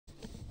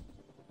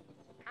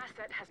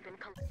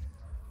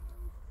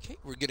Okay,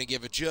 we're going to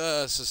give it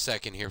just a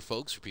second here,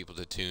 folks, for people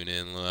to tune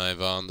in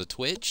live on the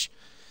Twitch.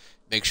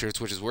 Make sure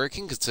Twitch is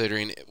working,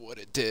 considering what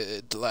it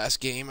did the last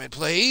game I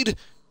played.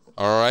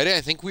 Alrighty,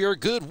 I think we are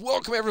good.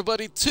 Welcome,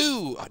 everybody,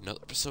 to another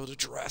episode of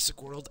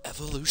Jurassic World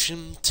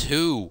Evolution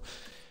 2.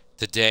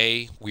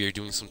 Today, we are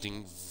doing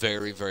something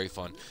very, very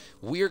fun.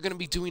 We are going to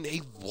be doing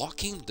a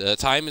walking... The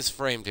time is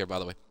framed here, by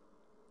the way.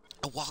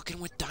 A Walking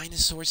with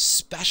Dinosaurs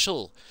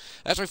special.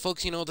 That's right,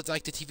 folks, you know, that's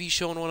like the TV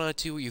show and whatnot,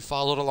 too, where you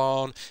followed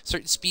along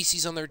certain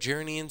species on their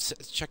journey and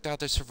checked out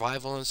their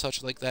survival and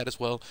such like that as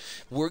well.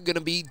 We're going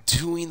to be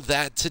doing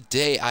that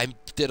today. I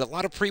did a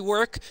lot of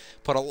pre-work,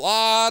 put a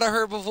lot of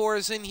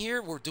herbivores in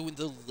here. We're doing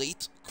the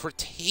late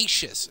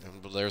Cretaceous,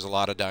 and there's a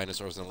lot of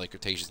dinosaurs in the late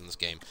Cretaceous in this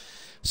game.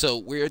 So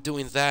we're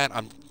doing that.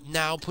 I'm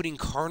now putting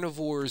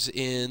carnivores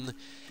in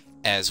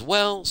as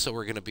well, so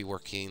we're going to be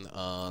working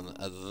on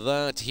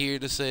that here,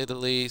 to say the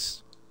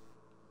least.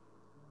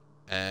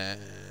 And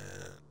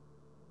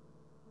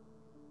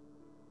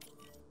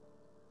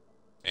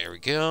there we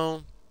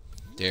go.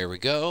 There we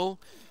go.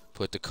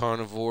 Put the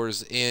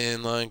carnivores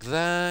in like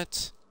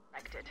that.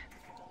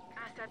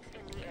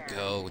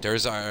 Go.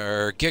 There's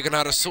our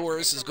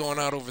Giganotosaurus is going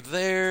out over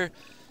there.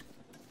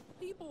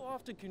 People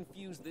often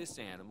confuse this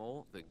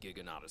animal, the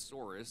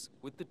Giganotosaurus,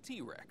 with the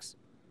T-Rex.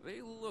 They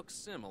look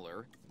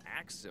similar,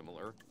 act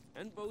similar,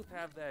 and both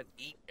have that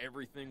eat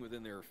everything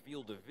within their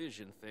field of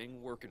vision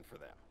thing working for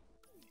them.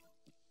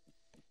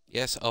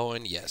 Yes,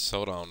 Owen, yes.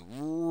 Hold on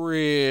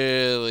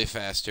really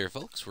fast here,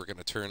 folks. We're going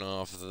to turn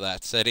off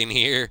that setting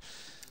here.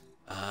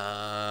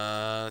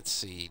 Let's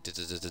see.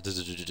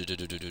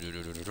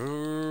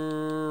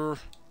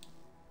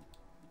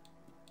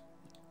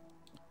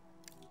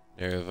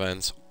 Their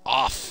events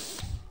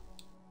off.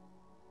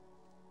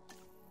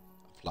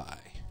 Apply.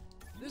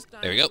 This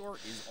there we go. Dinosaur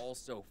is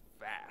also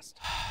fast.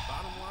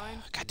 Bottom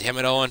line, God damn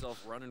it, Owen.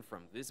 Running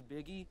from this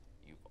biggie,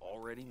 you've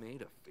already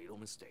made a fatal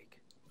mistake.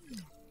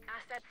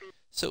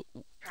 So,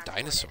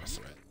 dinosaur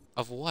threat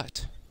of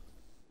what?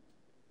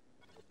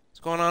 What's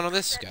going on with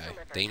this guy?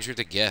 Danger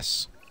to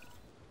guess.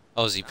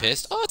 Oh, is he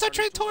pissed? Oh, it's our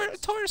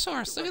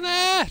Torosaurus. Look at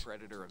that.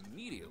 Predator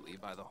immediately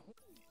by the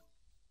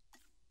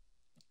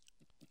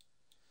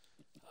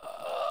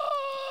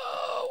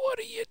what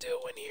are you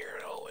doing here,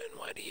 Owen?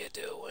 What are you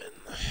doing?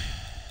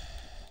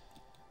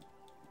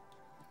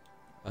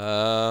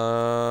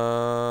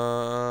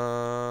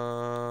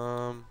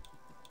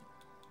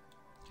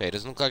 Okay, it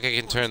doesn't look like I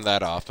can turn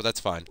that off, but that's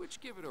fine. Which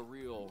give it a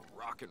real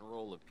rock and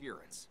roll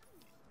appearance.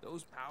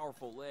 Those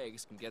powerful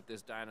legs can get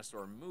this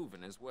dinosaur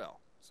moving as well,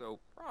 so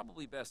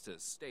probably best to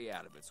stay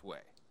out of its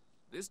way.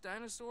 This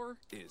dinosaur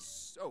is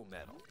so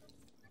metal.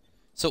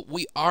 So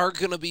we are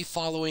going to be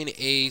following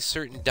a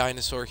certain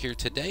dinosaur here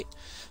today.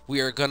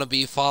 We are going to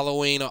be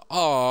following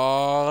our...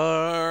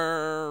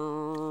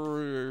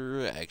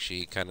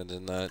 Actually, kind of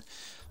did not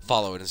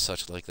follow it and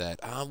such like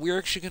that. We're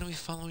actually going to be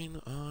following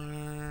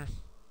our...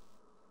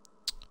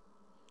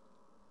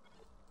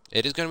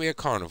 It is going to be a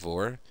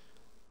carnivore.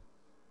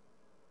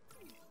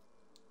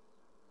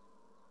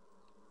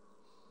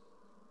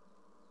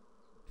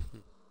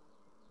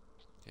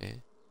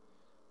 Okay.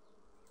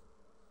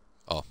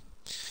 Oh.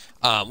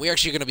 We're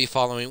actually going to be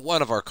following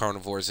one of our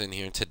carnivores in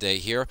here today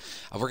here.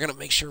 We're going to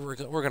make sure we're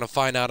going to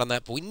find out on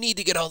that, but we need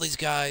to get all these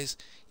guys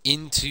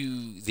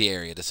into the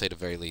area, to say the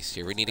very least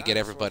here. We need to get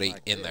everybody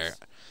in there.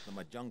 The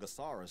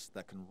Majungasaurus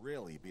that can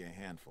really be a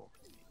handful.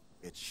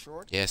 It's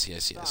short, yes,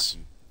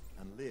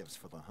 and lives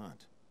for the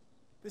hunt.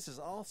 This is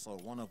also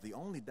one of the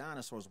only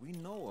dinosaurs we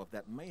know of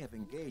that may have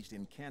engaged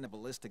in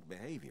cannibalistic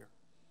behavior.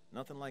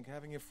 Nothing like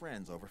having your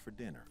friends over for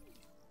dinner.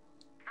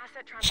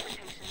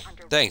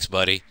 Thanks,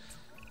 buddy.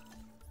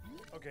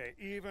 Okay,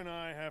 even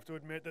I have to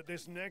admit that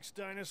this next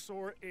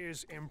dinosaur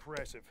is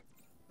impressive.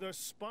 The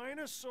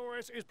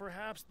Spinosaurus is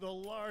perhaps the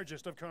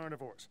largest of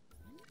carnivores.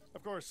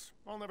 Of course,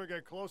 I'll never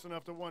get close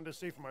enough to one to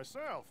see for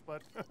myself,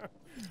 but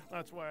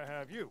that's why I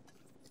have you.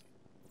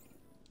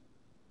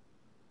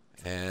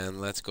 And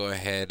let's go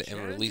ahead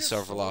and release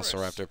our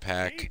Velociraptor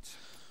pack. Neat.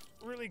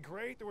 Really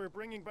great that we're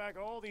bringing back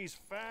all these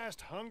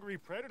fast, hungry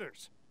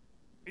predators.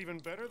 Even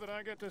better that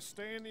I get to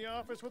stay in the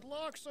office with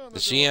locks on the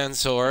door.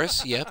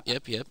 Giansaurus. Yep.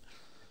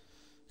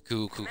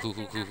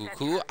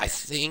 Cool. I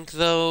think,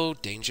 though,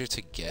 danger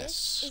to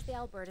guess.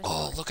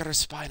 Oh, look at her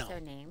spinal. So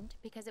named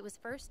because it was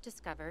first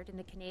discovered in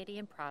the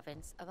Canadian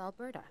province of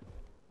Alberta.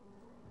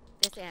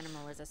 This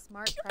animal is a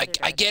smart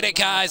predator. I get it,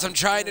 guys. I'm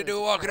trying to do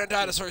a Walking on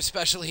Dinosaurs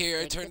special here.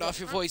 I turned off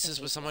your voices,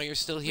 but somehow you're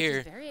still here.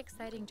 It's very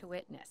exciting to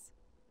witness,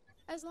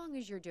 as long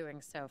as you're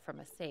doing so from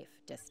a safe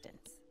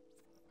distance.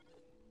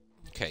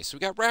 Okay, so we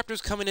got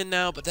raptors coming in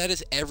now, but that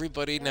is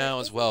everybody now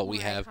as well. We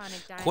have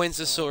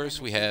Quinzosaurus,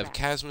 we have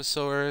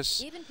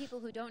Chasmosaurus. Even people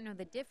who don't know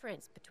the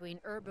difference between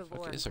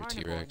herbivore and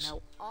carnivore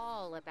know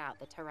all about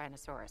the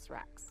Tyrannosaurus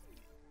Rex.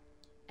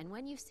 And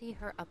when you see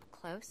her up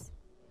close,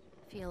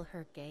 feel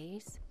her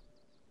gaze,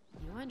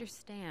 you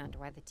understand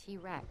why the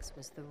T-Rex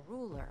was the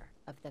ruler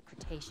of the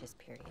Cretaceous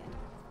period.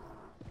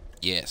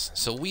 Yes,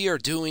 so we are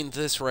doing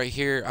this right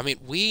here. I mean,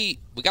 we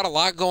got a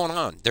lot going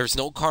on. There's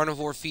no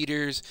carnivore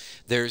feeders.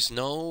 There's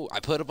no... I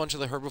put a bunch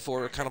of the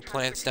herbivore kind of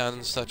plants down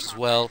and such as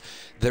well.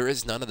 There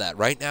is none of that.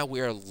 Right now,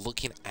 we are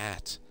looking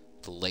at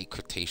the late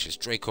Cretaceous.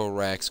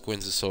 Dracorex,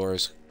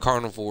 Quinzosaurus,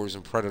 carnivores,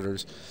 and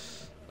predators.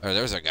 Oh,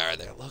 there's our guy right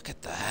there. Look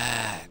at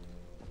that.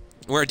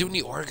 We're doing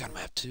the Oregon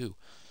map, too.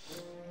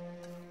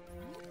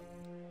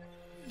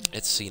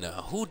 Let's see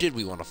now. Who did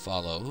we want to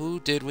follow? Who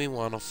did we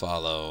want to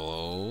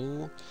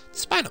follow?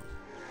 Spino.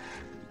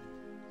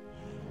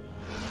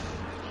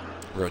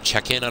 We're going to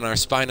check in on our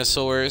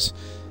Spinosaurs.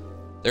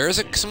 There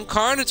is some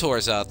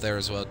Carnotaurs out there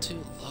as well,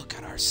 too. Look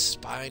at our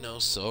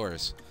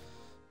Spinosaurs.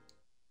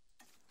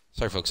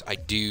 Sorry, folks. I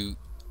do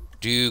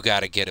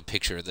got to get a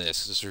picture of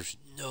this. There's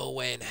no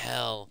way in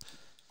hell.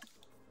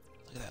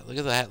 Look at that. Look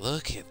at that.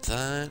 Look at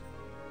that.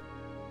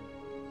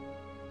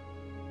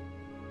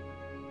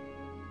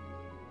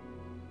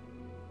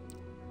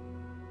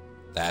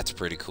 That's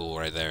pretty cool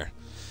right there.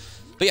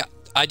 But yeah,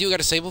 I do got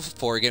to say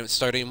before we get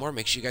started anymore,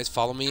 make sure you guys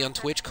follow me on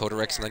Twitch,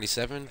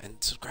 CoderX97, and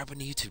subscribe on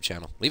the YouTube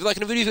channel. Leave a like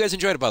on the video if you guys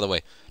enjoyed it, by the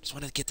way. Just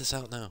wanted to get this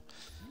out now.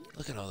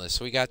 Look at all this.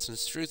 So we got some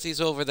Struthies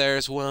over there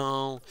as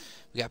well.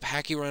 We got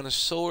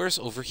Pachyrhinosaurus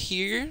over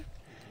here.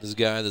 This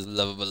guy, this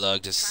lovable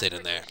lug, just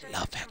sitting there.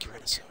 Love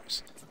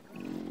Pachyrhinosaurus.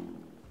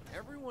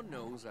 Everyone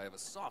knows I have a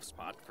soft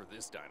spot for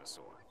this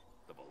dinosaur,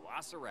 the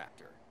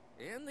Velociraptor,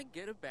 and they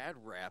get a bad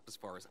rap as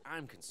far as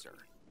I'm concerned.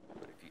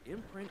 But if you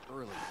imprint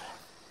early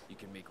enough, you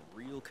can make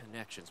real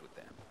connections with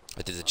them.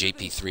 I did the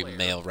JP3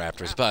 male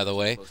raptors, by the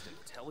way. Most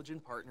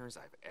intelligent partners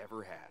I've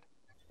ever had,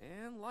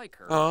 and like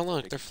her, oh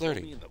look, they're they kill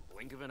flirting. me in the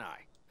blink of an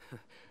eye.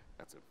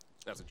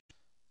 that's a.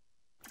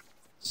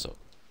 So,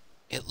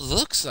 it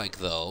looks like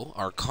though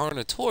our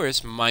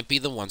Carnotaurus might be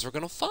the ones we're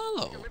gonna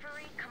follow.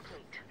 Delivery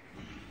complete.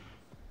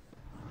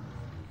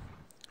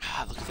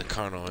 Ah, look at the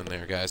Carno in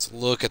there, guys.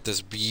 Look at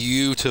this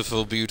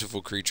beautiful,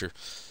 beautiful creature.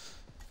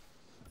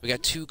 We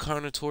got 2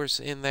 Carnotaurs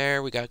in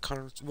there. We got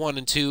 1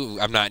 and 2.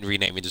 I'm not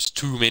renaming. There's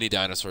too many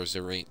dinosaurs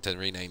to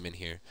rename in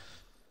here.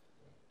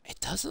 It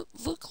doesn't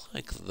look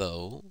like,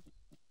 though.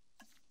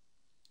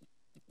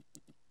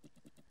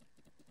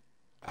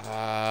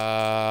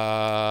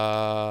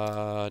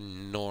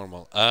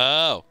 Normal.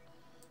 Oh.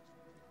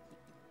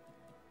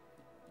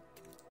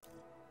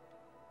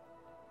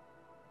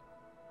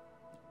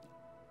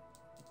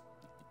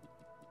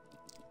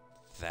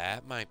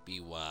 That might be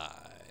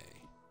why.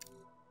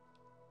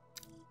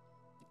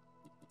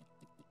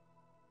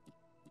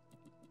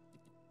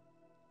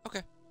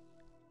 Okay.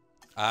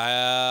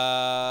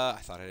 I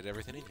thought I had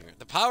everything in here.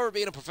 The power of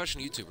being a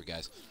professional YouTuber,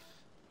 guys.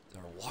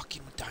 Our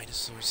Walking with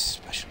Dinosaurs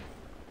special.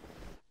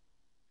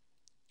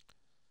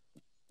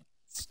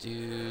 Let's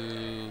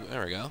do...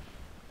 There we go.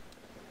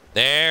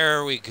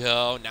 There we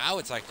go. Now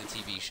it's like the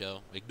TV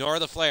show. Ignore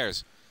the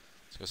flares.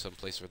 Let's go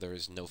someplace where there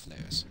is no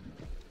flares.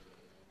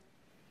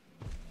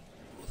 Oh,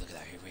 look at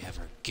that. Here we have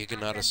our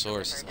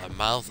Giganotosaurus.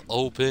 Mouth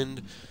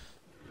opened.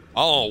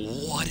 Oh,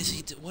 what is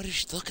he doing? What is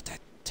she? Look at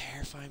that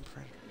terrifying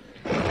predator.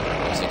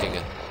 What's he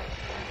doing?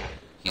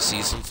 He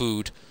sees some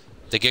food.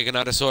 The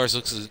Giganotosaurus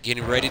looks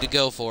getting ready to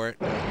go for it.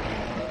 What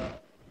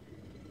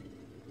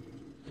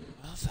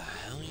the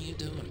hell are you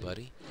doing,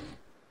 buddy?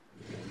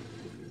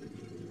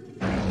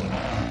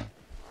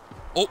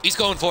 Oh, he's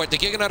going for it. The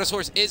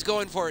Giganotosaurus is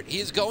going for it. He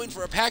is going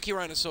for a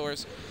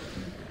Pachyrhinosaurus.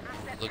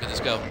 Look at this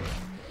go.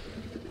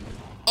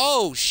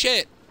 Oh,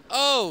 shit.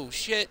 Oh,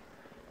 shit.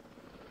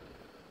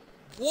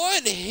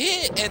 One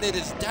hit, and it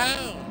is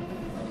down.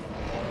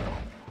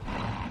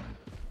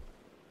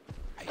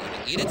 Are you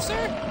gonna eat it,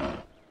 sir?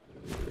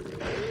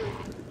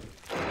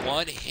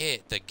 One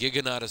hit, the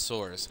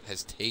Giganotosaurus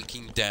has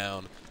taken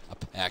down a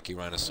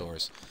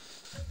Pachyrhinosaurus.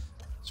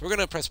 So we're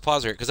gonna press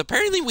pause here, because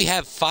apparently we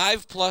have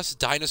 5+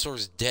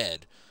 dinosaurs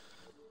dead.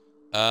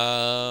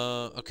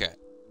 Okay.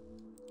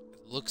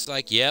 Looks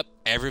like, yep,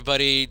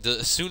 everybody,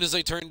 as soon as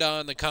they turned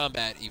on the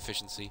combat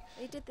efficiency.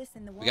 They did this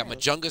in the wild. We got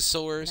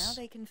Majungasaurus. Now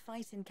they can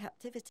fight in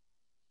captivity.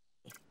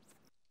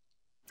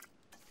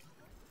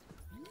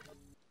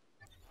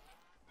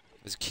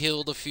 Has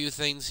killed a few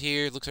things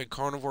here. Looks like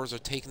carnivores are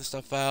taking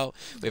stuff out.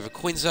 We have a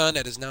Quinzon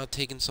that is now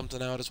taking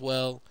something out as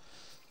well.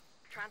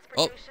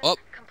 Oh.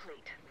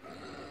 Complete.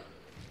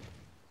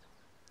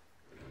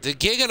 The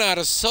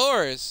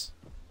Giganotosaurus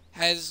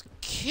has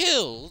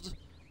killed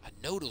a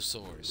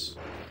Nodosaurus.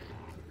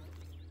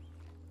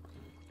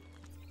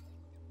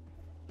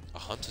 A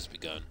hunt has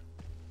begun.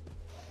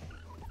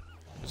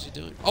 What's he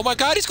doing? Oh my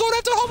god, he's going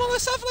after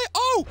Homolycephalus!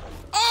 Oh!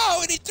 Oh,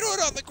 and he threw it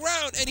on the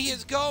ground, and he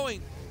is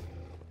going.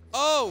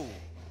 Oh!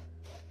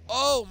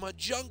 Oh,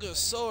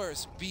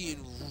 Majungasaurus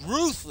being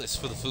ruthless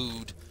for the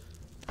food.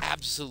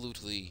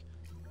 Absolutely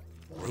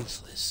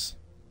ruthless.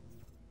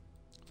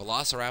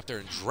 Velociraptor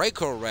and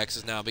Dracorex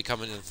is now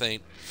becoming a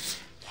thing.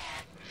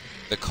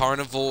 The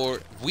carnivore...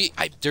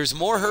 there's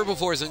more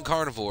herbivores than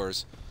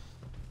carnivores.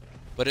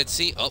 But it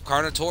seems... Oh,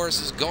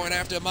 Carnotaurus is going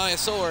after a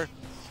Maiasaur.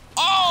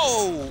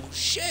 Oh,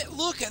 shit,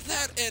 look at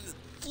that, and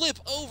flip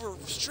over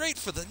straight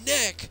for the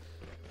neck.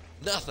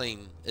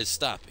 Nothing is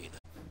stopping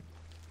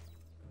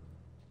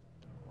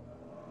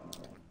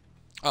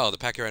Oh, the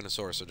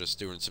Pachyrhinosaurus are just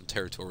doing some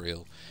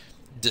territorial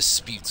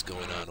disputes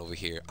going on over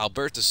here.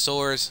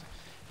 Albertosaurus,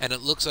 and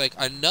it looks like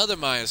another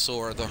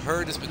Maiasaur. The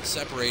herd has been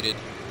separated.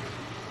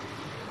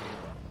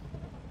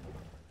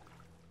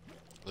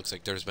 Looks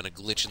like there's been a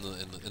glitch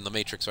in the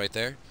matrix right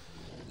there.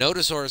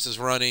 Nodosaurus is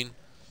running.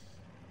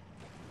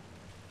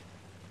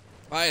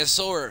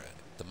 Maiasaur.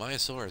 The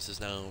Maiasaurus is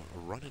now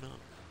running up.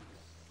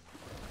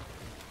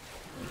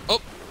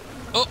 Oh!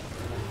 Oh!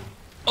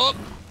 Oh!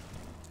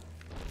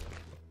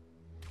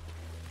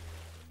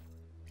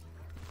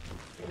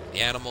 The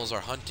animals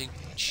are hunting.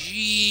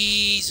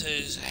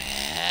 Jesus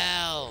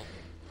hell!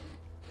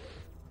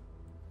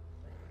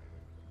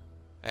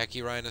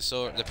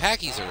 Pachyrhinosaur. The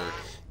Pachy's are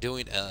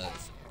doing a.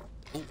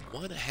 Oh,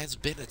 one has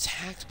been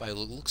attacked by,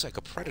 looks like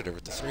a predator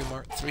with the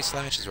three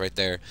slashes right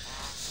there.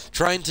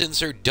 Trying to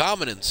insert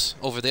dominance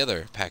over the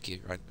other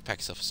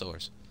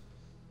Pachycephalosaurus.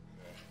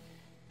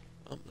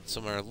 Oh,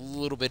 some are a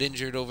little bit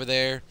injured over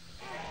there.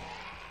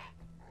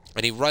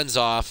 And he runs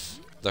off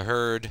the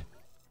herd.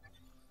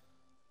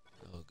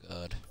 Oh,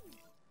 God.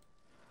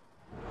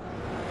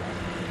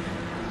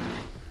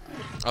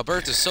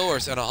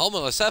 Albertosaurus and a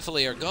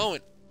Homocephaly are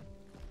going.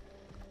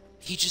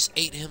 He just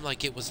ate him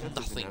like it was Death is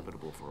nothing.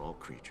 inevitable for all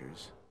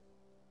creatures,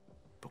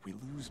 but we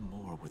lose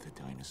more with a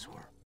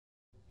dinosaur.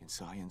 In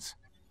science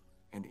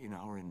and in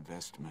our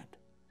investment,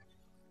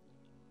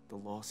 the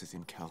loss is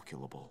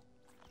incalculable.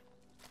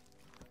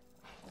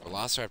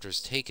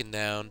 Velociraptor's taken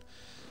down.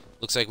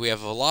 Looks like we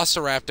have a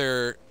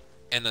Velociraptor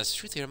and a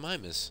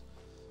Struthiomimus.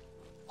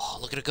 Oh,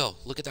 look at it go.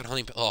 Look at that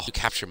hunting. Oh,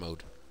 capture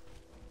mode.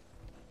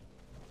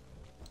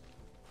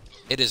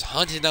 It is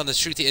hunting down the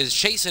Struthia. It is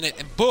chasing it,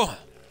 and boom!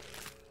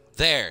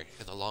 There,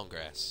 in the long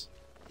grass.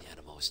 The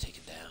animal was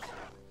taken down.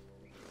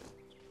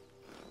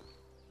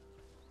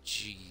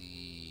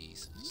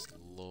 Jesus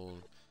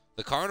Lord.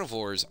 The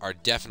carnivores are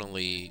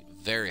definitely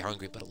very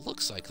hungry, but it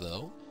looks like,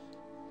 though,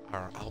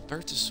 our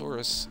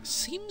Albertosaurus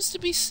seems to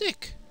be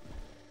sick.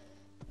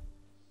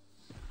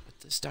 But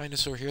this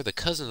dinosaur here, the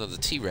cousin of the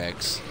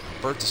T-Rex,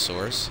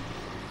 Albertosaurus,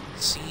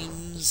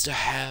 seems to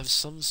have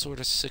some sort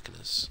of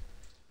sickness.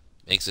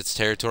 Makes its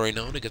territory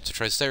known against the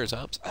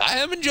Triceratops. I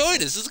am enjoying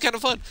this. This is kind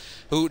of fun.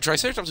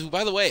 Triceratops, who,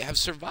 by the way, have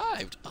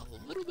survived a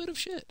little bit of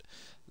shit.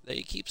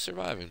 They keep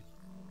surviving.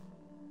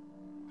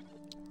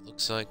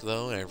 Looks like,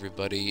 though,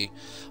 everybody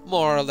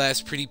more or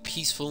less pretty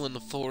peaceful in the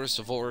forest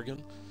of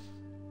Oregon.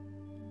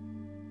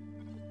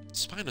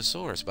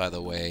 Spinosaurus, by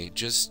the way,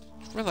 just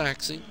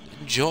relaxing,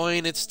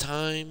 enjoying its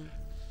time.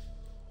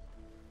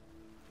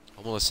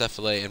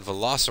 Homocephaly and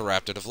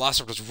Velociraptor. The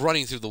Velociraptor's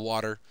running through the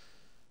water.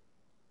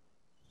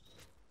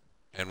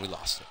 And we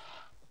lost it.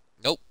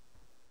 Nope.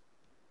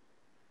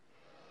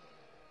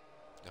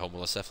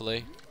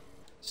 Homocephaly.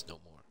 It's no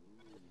more.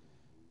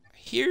 I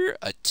hear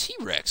a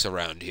T-Rex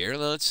around here.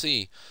 Let's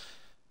see.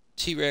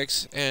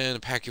 T-Rex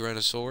and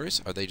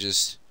Pachyrhinosaurus. Are they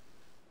just...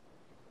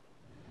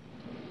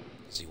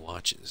 As he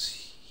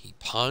watches, he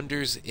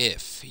ponders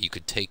if you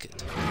could take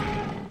it.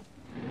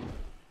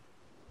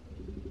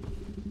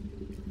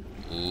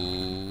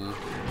 Ooh.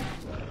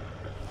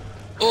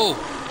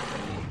 Oh!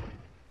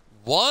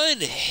 One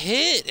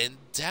hit and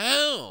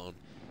down.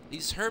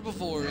 These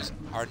herbivores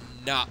are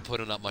not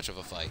putting up much of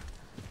a fight.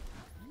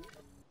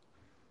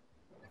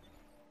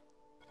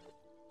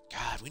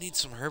 God, we need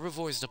some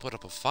herbivores to put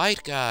up a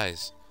fight,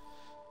 guys.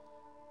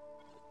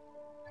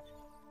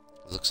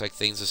 Looks like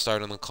things are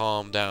starting to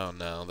calm down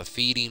now. The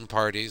feeding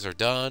parties are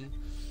done.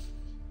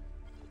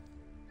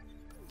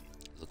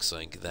 Looks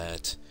like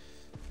that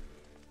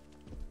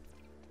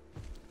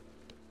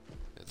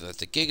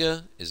the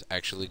Giga is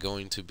actually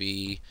going to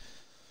be...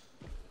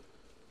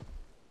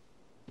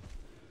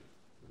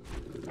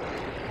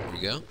 There we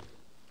go.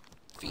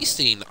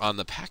 Feasting on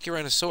the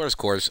Pachyrhinosaurus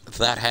corpse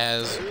that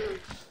has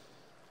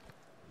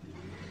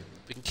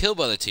been killed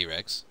by the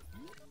T-Rex.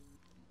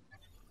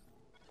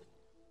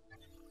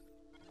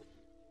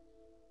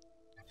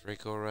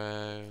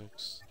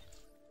 Dracorex.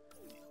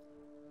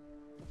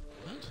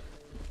 What?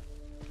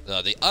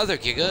 The other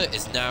Giga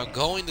is now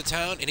going to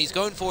town, and he's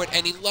going for it,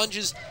 and he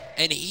lunges,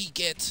 and he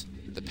gets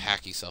the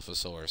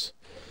Pachycephalosaurus.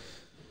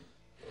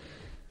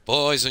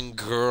 Boys and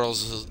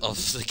girls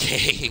of the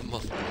game.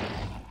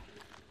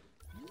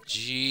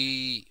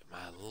 Gee, my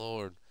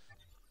lord.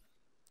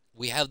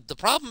 We have the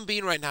problem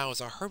being right now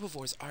is our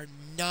herbivores are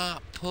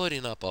not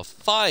putting up a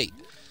fight.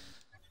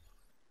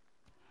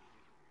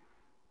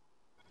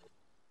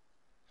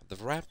 The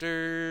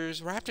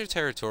raptor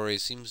territory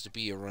seems to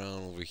be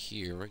around over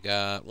here. We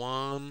got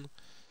one.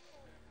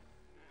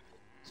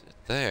 Is it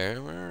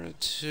there? Where are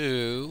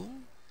two?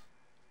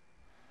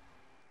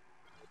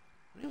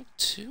 We have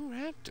two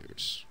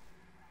raptors.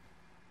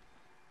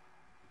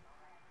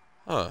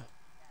 Huh.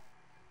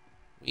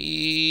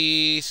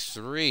 We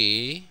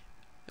 3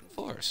 and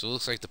 4. So it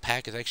looks like the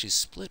pack is actually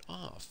split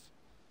off.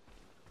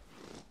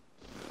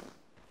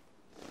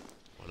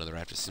 One of the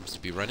raptors seems to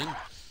be running.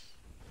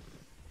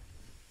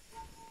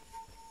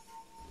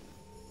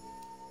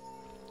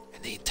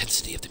 And the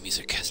intensity of the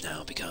music has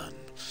now begun.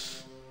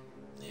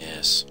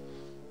 Yes.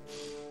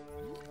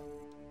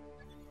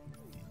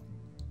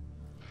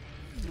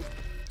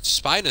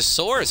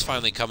 Spinosaurus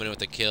finally coming in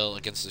with a kill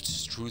against the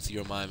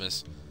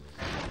Struthiomimus.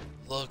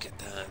 Look at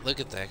that. Look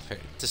at that.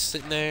 Just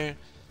sitting there.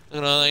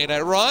 Look at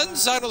that. Run,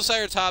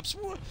 Sinoceratops.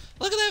 Look at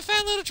that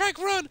fat little trike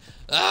run.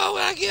 Oh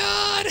my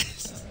god.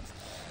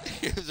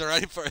 He was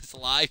running for his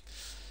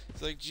life.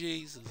 It's like,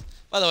 Jesus.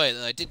 By the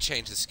way, I did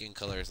change the skin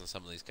colors on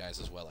some of these guys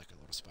as well, like a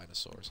little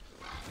Spinosaurus.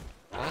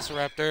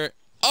 Velociraptor.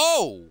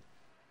 Oh!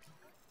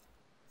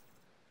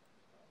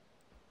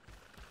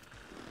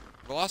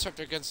 Velociraptor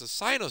against the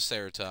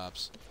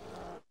Sinoceratops.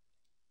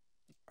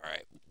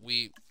 Alright,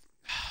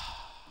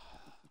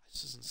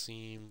 this doesn't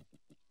seem...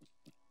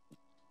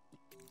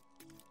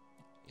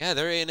 Yeah,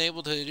 they're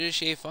unable to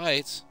initiate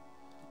fights.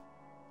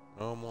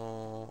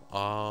 Normal,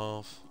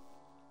 off.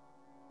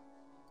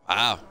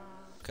 Wow.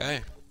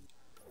 Okay.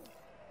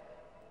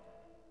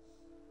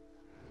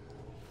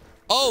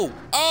 Oh!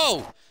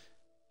 Oh!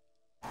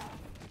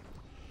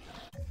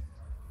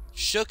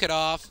 Shook it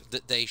off.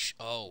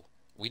 Oh.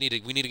 We need to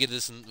get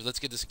this in, let's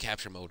get this in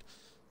capture mode.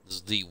 This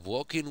is the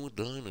Walking with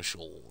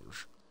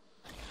Dinosaurs.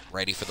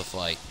 Ready for the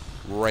fight.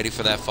 Ready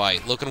for that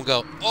fight. Look at him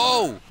go.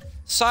 Oh!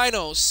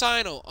 Sino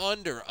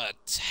under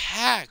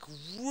attack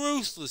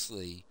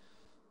ruthlessly.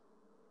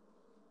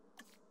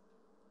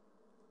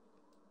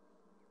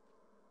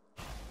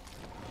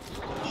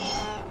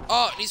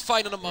 Oh, and he's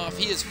fighting him off.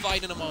 He is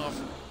fighting him off.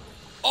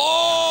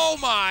 Oh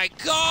my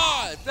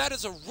god! That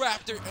is a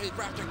raptor.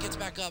 Raptor gets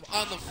back up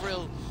on the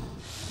frill.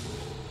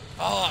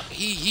 Oh,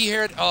 he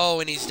heard.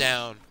 Oh, and he's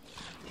down.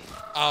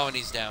 Oh, and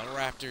he's down.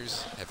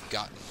 Raptors have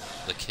gotten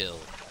the kill.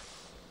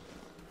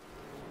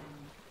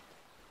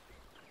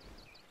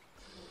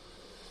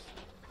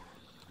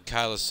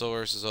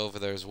 Kylosaurus is over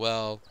there as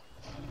well.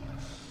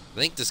 I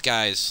think this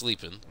guy is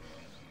sleeping.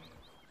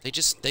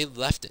 They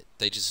left it.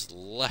 They just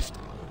left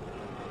it.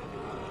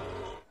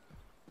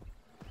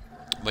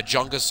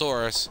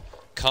 Majungasaurus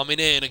coming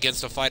in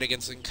against a fight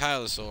against the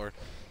Kylosaur.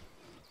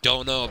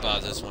 Don't know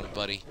about this one,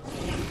 buddy.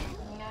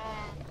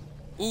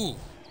 Ooh.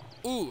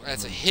 Ooh,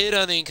 that's a hit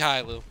on the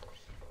Ankylo.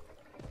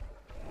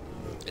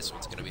 This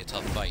one's going to be a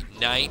tough fight.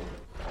 Night.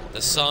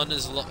 The sun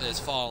is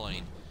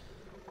falling.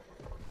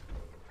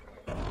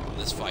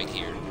 This fight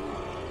here.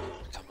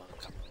 Come on,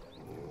 come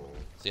on.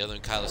 The other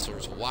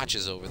Ankylosaurus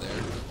watches over there.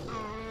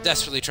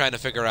 Desperately trying to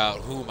figure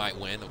out who might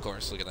win, of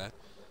course. Look at that.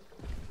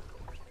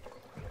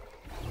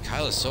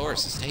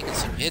 Kylosaurus is taking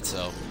some hits,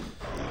 though.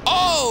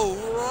 Oh,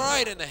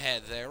 right in the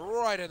head there.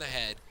 Right in the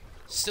head.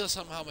 Still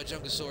somehow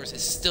Majungasaurus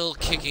is still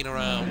kicking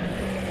around.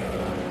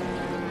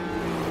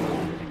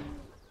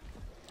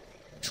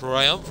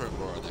 Triumphant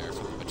roar there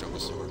from the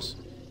Majungasaurus.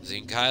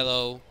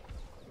 Zinkylo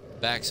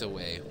backs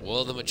away.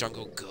 Will the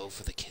Majungo go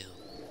for the kill?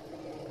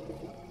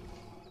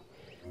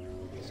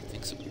 I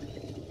think so.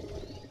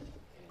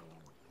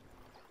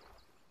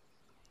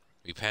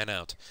 We pan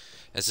out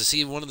as to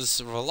see one of the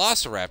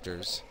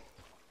Velociraptors,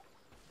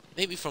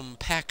 maybe from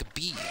Pack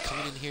B,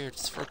 coming in here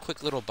just for a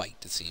quick little bite,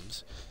 it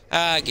seems.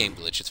 Game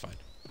glitch, it's fine.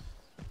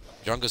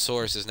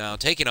 Majungasaurus is now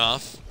taking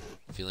off,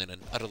 feeling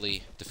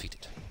utterly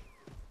defeated.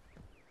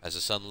 As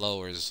the sun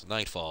lowers,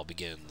 nightfall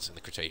begins in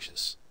the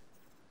Cretaceous.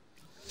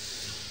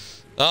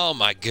 Oh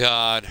my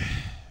god.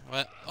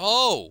 What?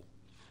 Oh!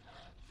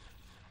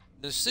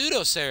 The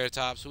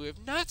Pseudoceratops, who we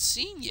have not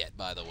seen yet,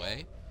 by the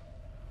way,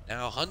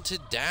 now hunted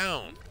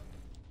down.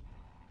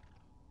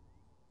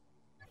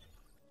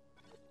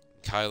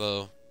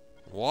 Kylo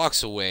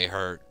walks away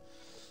hurt.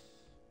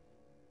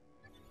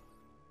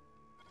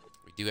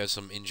 We do have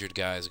some injured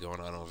guys going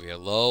on over here.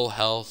 Low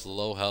health,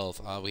 low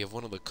health. We have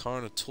one of the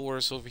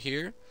Carnotaurus over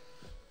here.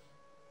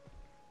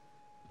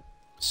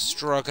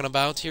 Struggling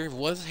about here.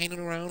 Was hanging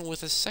around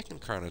with a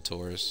second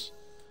Carnotaurus.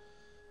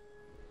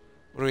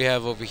 What do we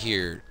have over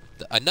here?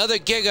 Another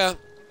Giga.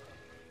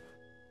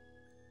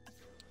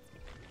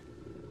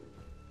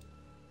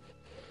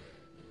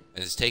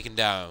 And it's taken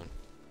down.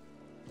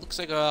 Looks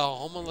like a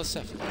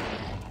Homolocephalus.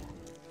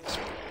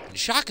 And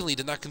shockingly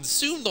did not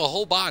consume the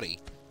whole body.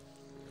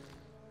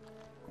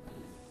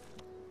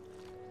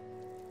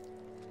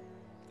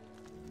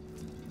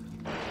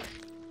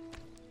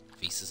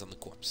 Feces on the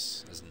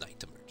corpse as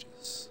night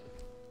emerges.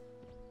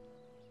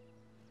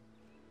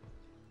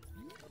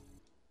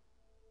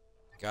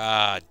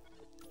 God.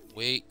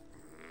 Wait.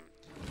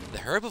 The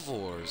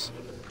herbivores.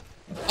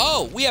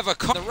 Oh, we have a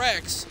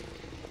Rex.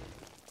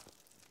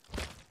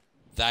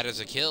 That is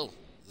a kill.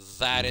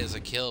 That is a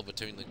kill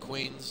between the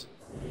queens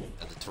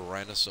and the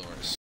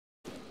Tyrannosaurus.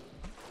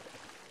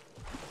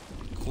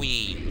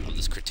 Queen of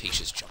this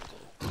Cretaceous jungle.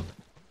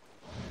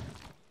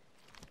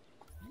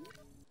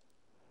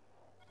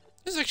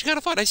 This is actually kind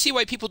of fun. I see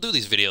why people do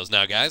these videos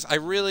now, guys. I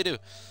really do.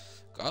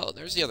 Oh,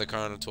 there's the other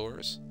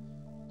Carnotaurus.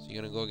 So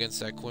you're going to go against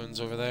that Quinns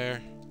over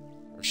there?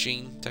 Or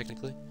Sheen,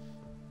 technically.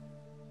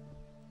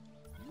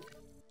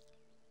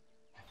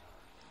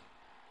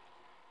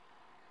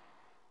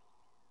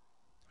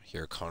 I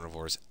hear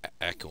carnivores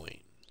echoing.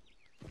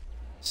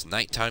 As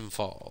nighttime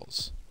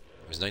falls.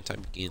 Or as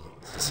nighttime begins,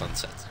 the sun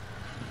sets.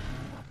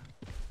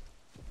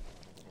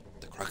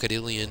 The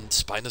crocodilian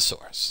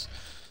Spinosaurus.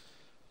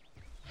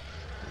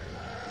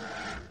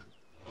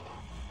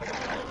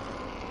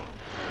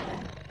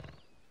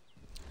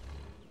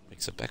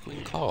 Makes a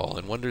echoing call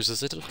and wonders,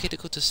 is it okay to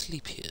go to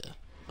sleep here?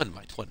 One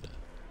might wonder.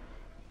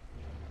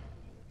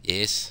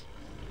 Yes.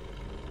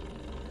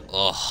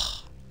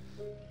 Oh.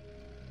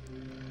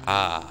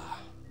 Ah.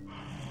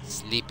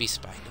 Sleepy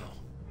Spino.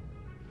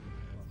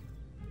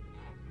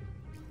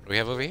 What do we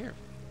have over here?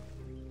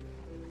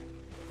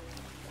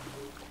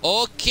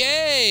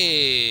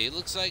 Okay!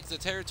 Looks like the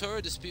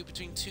territorial dispute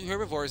between two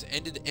herbivores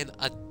ended in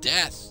a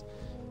death.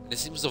 And it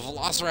seems the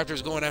Velociraptor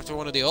is going after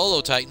one of the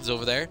Olo Titans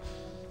over there.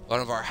 One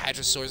of our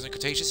Hadrosaurs and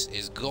Cretaceous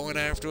is going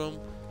after him.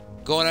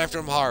 Going after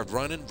him hard.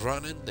 Running.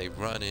 They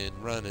running.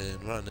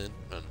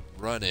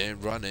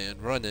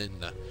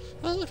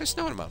 Oh, look, there's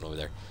snow on a mountain over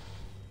there.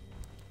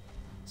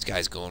 This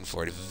guy's going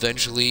for it.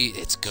 Eventually,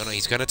 he's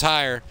gonna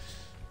tire.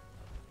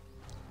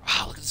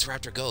 Wow, look at this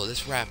raptor go.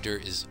 This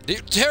raptor is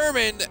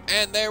determined.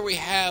 And there we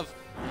have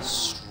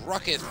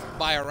strucketh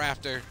by a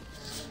raptor.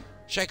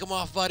 Shake him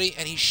off, buddy.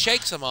 And he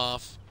shakes him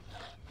off.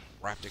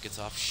 Raptor gets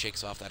off,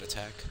 shakes off that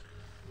attack.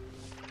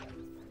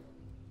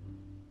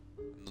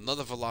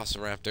 Another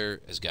Velociraptor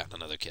has gotten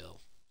another kill.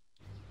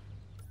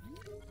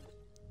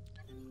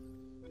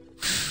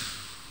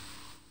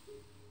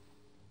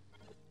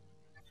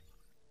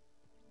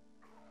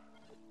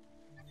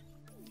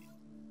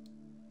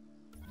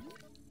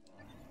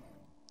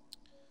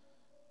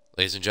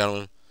 Ladies and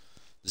gentlemen,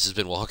 this has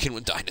been Walking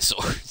with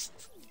Dinosaurs.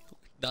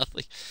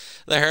 Nothing.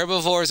 The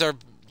herbivores are,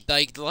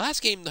 like, the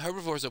last game, the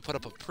herbivores have put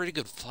up a pretty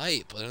good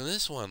fight, but in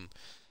this one,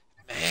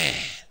 man.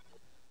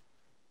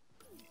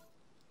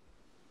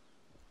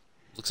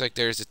 Looks like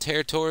there's a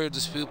territorial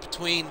dispute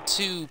between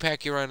two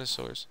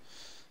Pachyrhinosaurs.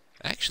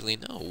 Actually,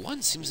 no,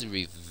 one seems to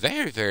be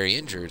very, very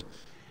injured.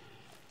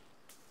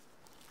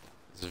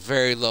 There's a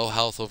very low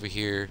health over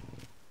here.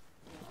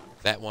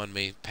 That one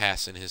may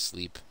pass in his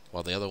sleep,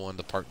 while the other one,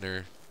 the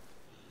partner,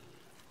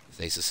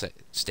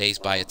 stays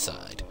by its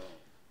side.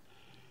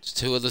 It's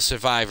two of the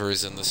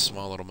survivors in this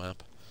small little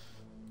map.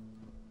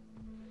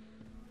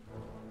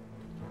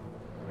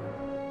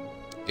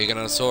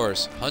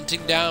 Giganosaurus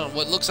hunting down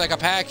what looks like a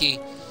Pachy.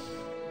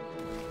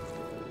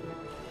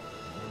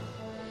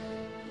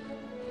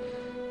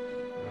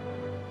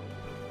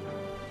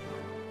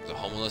 The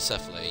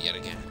Homalocephale yet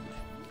again.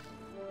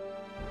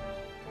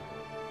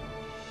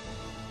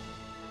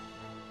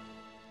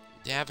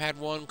 They have had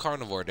one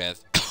carnivore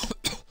death.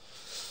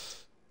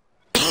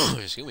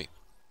 Excuse me.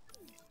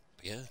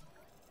 Yeah.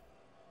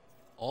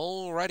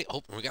 Alrighty.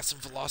 Oh, we got some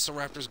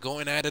Velociraptors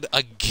going at it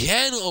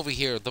again over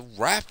here. The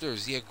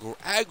Raptors, the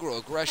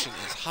aggro-aggression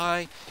is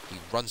high. He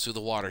runs through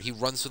the water. He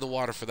runs through the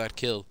water for that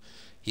kill.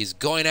 He's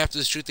going after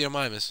the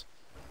Struthiomimus.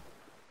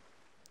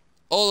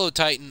 Olo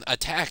Titan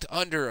attacked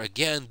under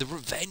again. The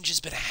revenge has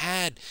been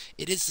had.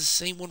 It is the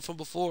same one from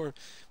before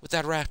with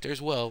that Raptor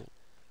as well.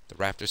 The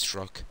Raptor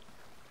struck.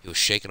 He was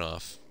shaken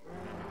off.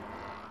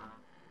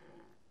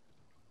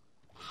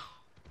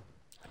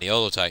 And the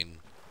Olo Titan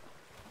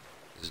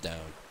is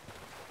down.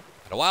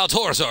 And a wild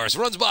Torosaurus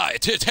runs by,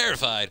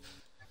 terrified,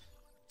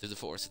 through the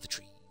forest of the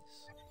trees.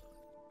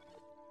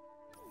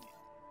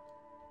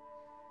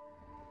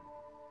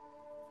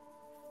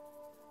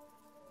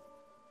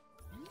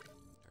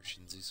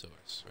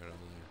 Shinzisaurus, right over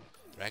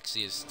there.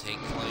 Rexius take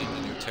claim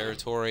to their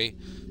territory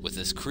with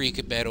this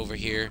creek bed over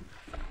here.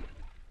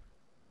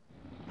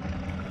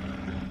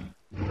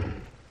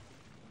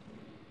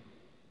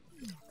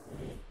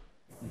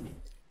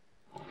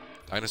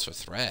 Dinosaur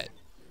threat.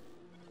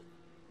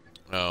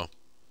 Oh.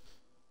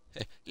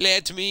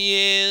 Let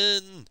me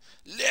in!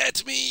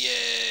 Let me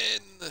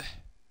in!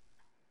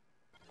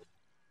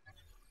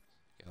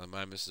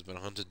 Gallimimus has been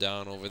hunted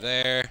down over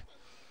there.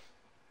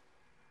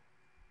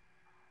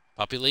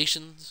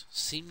 Populations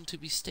seem to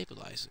be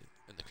stabilizing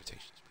in the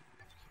Cretaceous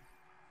period.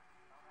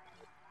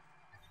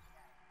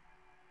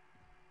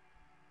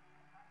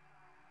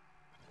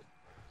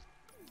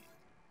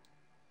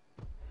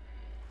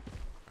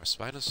 Our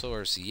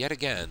Spinosaurus yet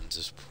again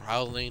just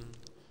prowling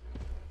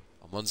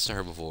amongst the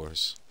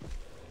herbivores.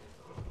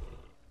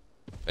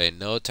 Paying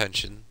no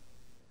attention.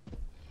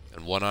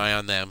 And one eye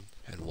on them,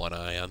 and one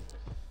eye on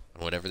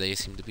whatever they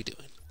seem to be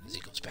doing as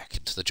he goes back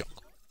into the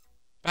jungle.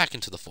 Back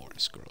into the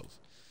forest grove.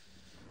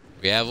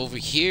 We have over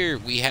here,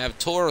 we have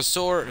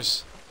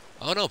Torosaurus.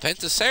 Oh no,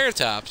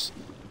 Pentaceratops.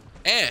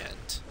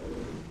 And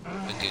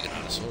the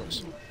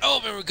Giganotosaurus. Oh,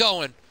 where we're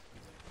going.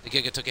 The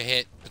Giga took a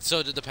hit, but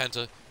so did the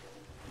Penta.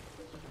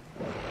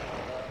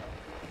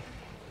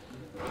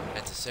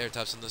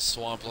 Pentaceratops in the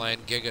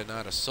swampland.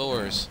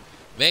 Giganotosaurus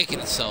making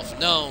itself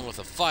known with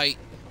a fight.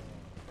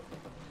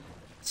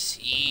 It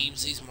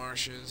seems these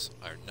marshes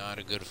are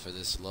not good for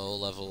this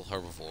low-level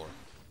herbivore.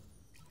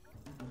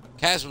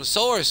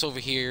 Chasmosaurus over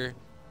here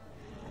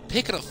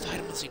picking a fight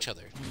amongst each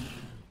other.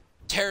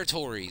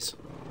 Territories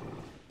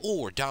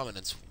or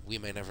dominance, we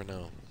may never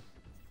know.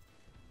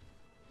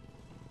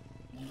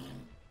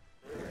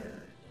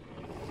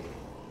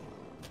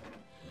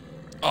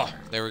 Oh,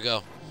 there we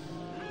go.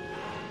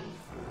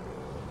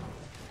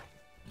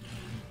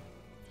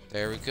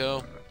 There we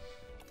go.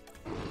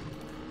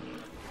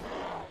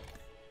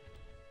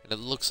 And it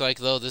looks like,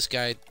 though, this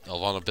guy... Oh,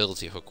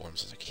 vulnerability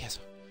hookworms. I was like, yes.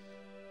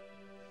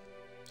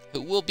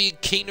 who will be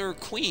king or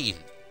queen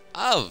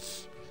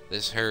of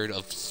this herd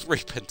of 3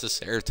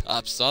 Pentaceratops.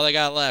 That's all they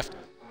got left.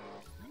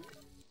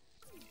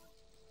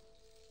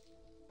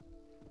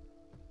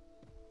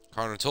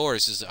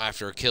 Carnotaurus is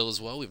after a kill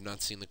as well. We've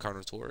not seen the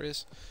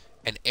Carnotaurus.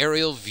 An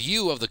aerial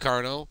view of the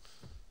Carno.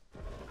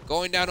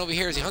 Going down over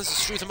here as he hunts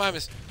the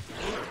Struthamimus.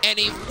 And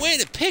he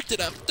went and picked it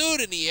up, threw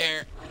it in the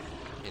air,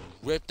 and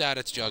ripped out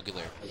its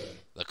jugular.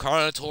 The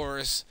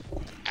Carnotaurus,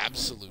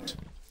 absolute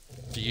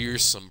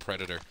fearsome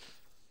predator.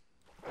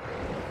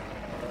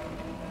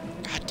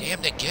 God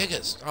damn the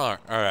Gigas.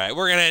 Alright,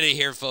 we're gonna end it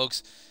here,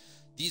 folks.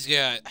 These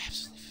guys,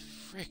 absolutely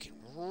freaking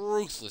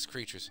ruthless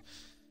creatures.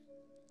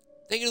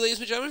 Thank you, ladies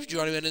and gentlemen, for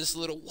joining me in this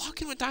little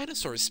Walking with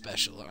Dinosaurs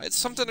special. It's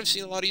something I've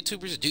seen a lot of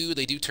YouTubers do.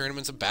 They do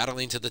tournaments of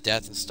battling to the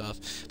death and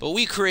stuff. But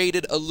we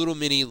created a little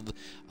mini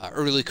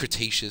early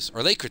Cretaceous,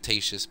 or late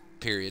Cretaceous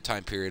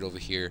time period over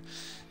here.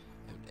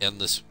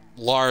 And this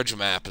large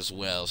map as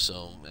well.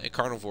 So,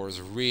 carnivores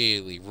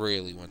really,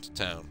 really went to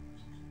town.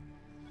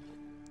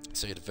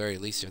 So at the very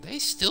least, are they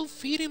still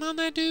feeding on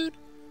that dude?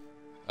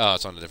 Oh,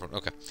 it's on a different,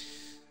 okay.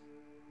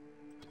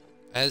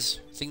 As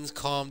things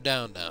calm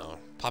down now,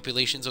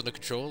 populations under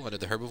control under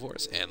the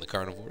herbivores and the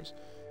carnivores.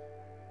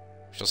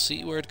 Shall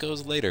see where it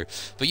goes later.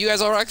 But you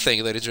guys all rock. Thank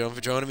you, ladies and gentlemen,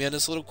 for joining me on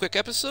this little quick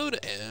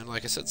episode. And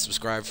like I said,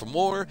 subscribe for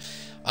more.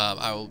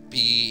 I will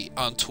be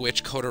on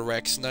Twitch,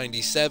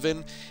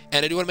 CodaRex97.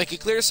 And I do want to make it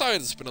clear, sorry,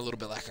 there's been a little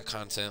bit lack of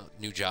content.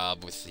 New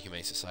job with the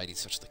Humane Society and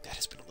such like that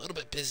has been a little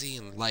bit busy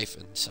in life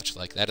and such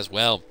like that as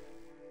well.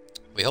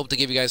 We hope to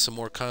give you guys some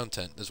more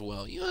content as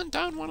well. You hunt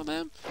down one of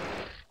them?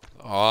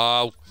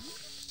 Oh.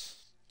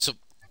 So,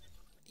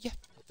 yeah.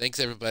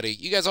 Thanks, everybody.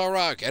 You guys all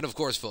rock. And, of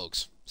course,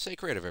 folks, stay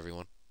creative,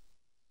 everyone.